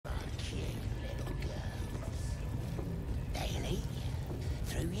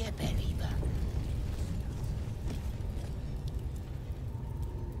through your belly button.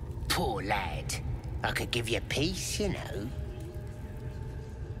 Poor lad. I could give you peace, you know.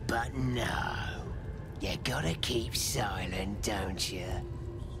 But no. You gotta keep silent, don't you?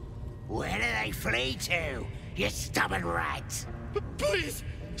 Where do they flee to, you stubborn rat? Please,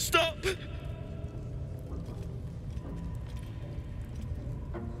 stop!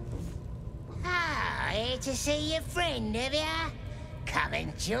 Ah, here to see your friend, have ya? Come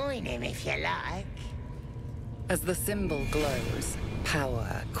and join him if you like. As the symbol glows,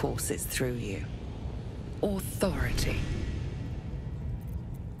 power courses through you. Authority.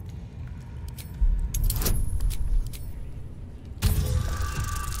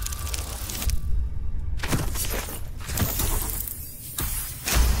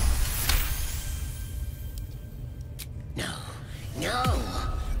 No,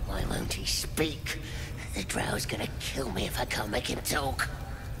 why won't he speak? The drow's gonna kill me if I can't make him talk.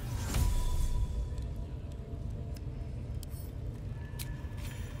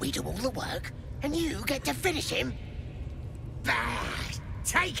 We do all the work, and you get to finish him? Bah!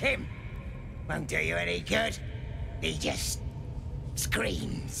 Take him! Won't do you any good. He just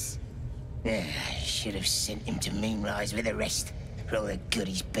screams. Should have sent him to Moonrise with the rest, for all the good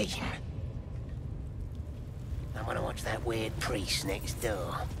he's been. I want to watch that weird priest next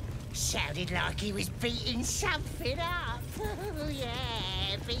door. Sounded like he was beating something up. Oh,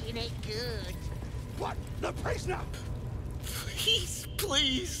 yeah, beating it good. What? The prisoner? Please,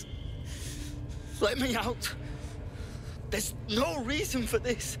 please. Let me out. There's no reason for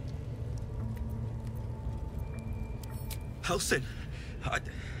this. Halsin, I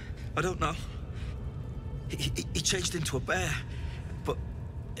don't know. He changed into a bear, but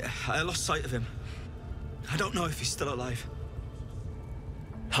I lost sight of him. I don't know if he's still alive.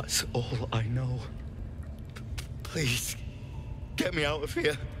 That's all I know. Please, get me out of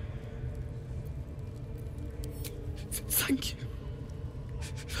here. Thank you.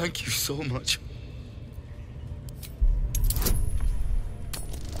 Thank you so much.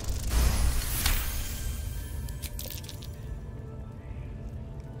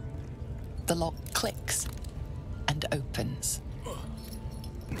 The lock clicks and opens.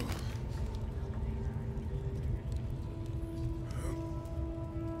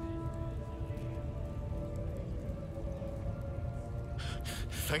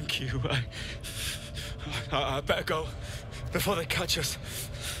 Thank you. I better go before they catch us.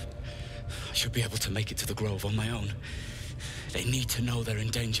 I should be able to make it to the Grove on my own. They need to know they're in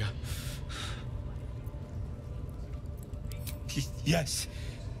danger. Yes.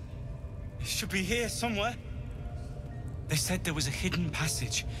 It should be here somewhere. They said there was a hidden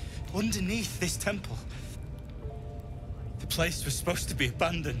passage underneath this temple. The place was supposed to be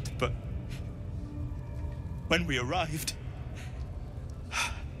abandoned, but when we arrived,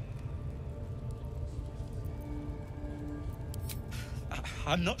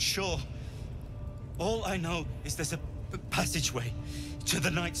 I'm not sure. All I know is there's a passageway to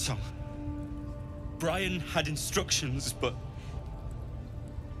the Night Song. Brian had instructions, but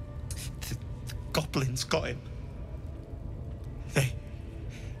the goblins got him.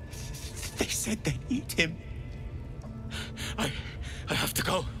 They said they'd eat him. I have to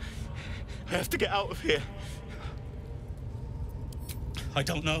go. I have to get out of here. I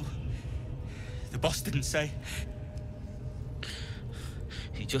don't know. The boss didn't say.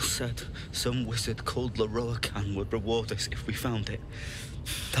 He just said some wizard called Larian would reward us if we found it.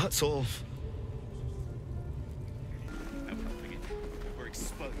 That's all. We're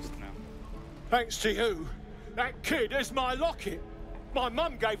exposed now. Thanks to you. That kid is my locket. My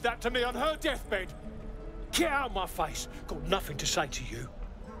mum gave that to me on her deathbed. Get out of my face. Got nothing to say to you.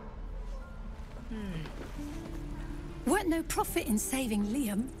 Weren't no profit in saving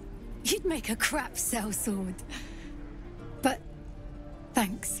Liam. You'd make a crap sellsword. But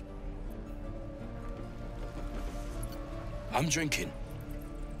thanks. I'm drinking.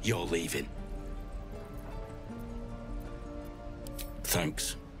 You're leaving.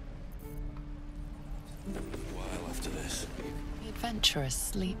 Thanks. A while after this. The adventurer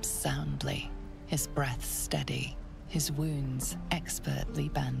sleeps soundly, his breath steady, his wounds expertly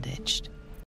bandaged.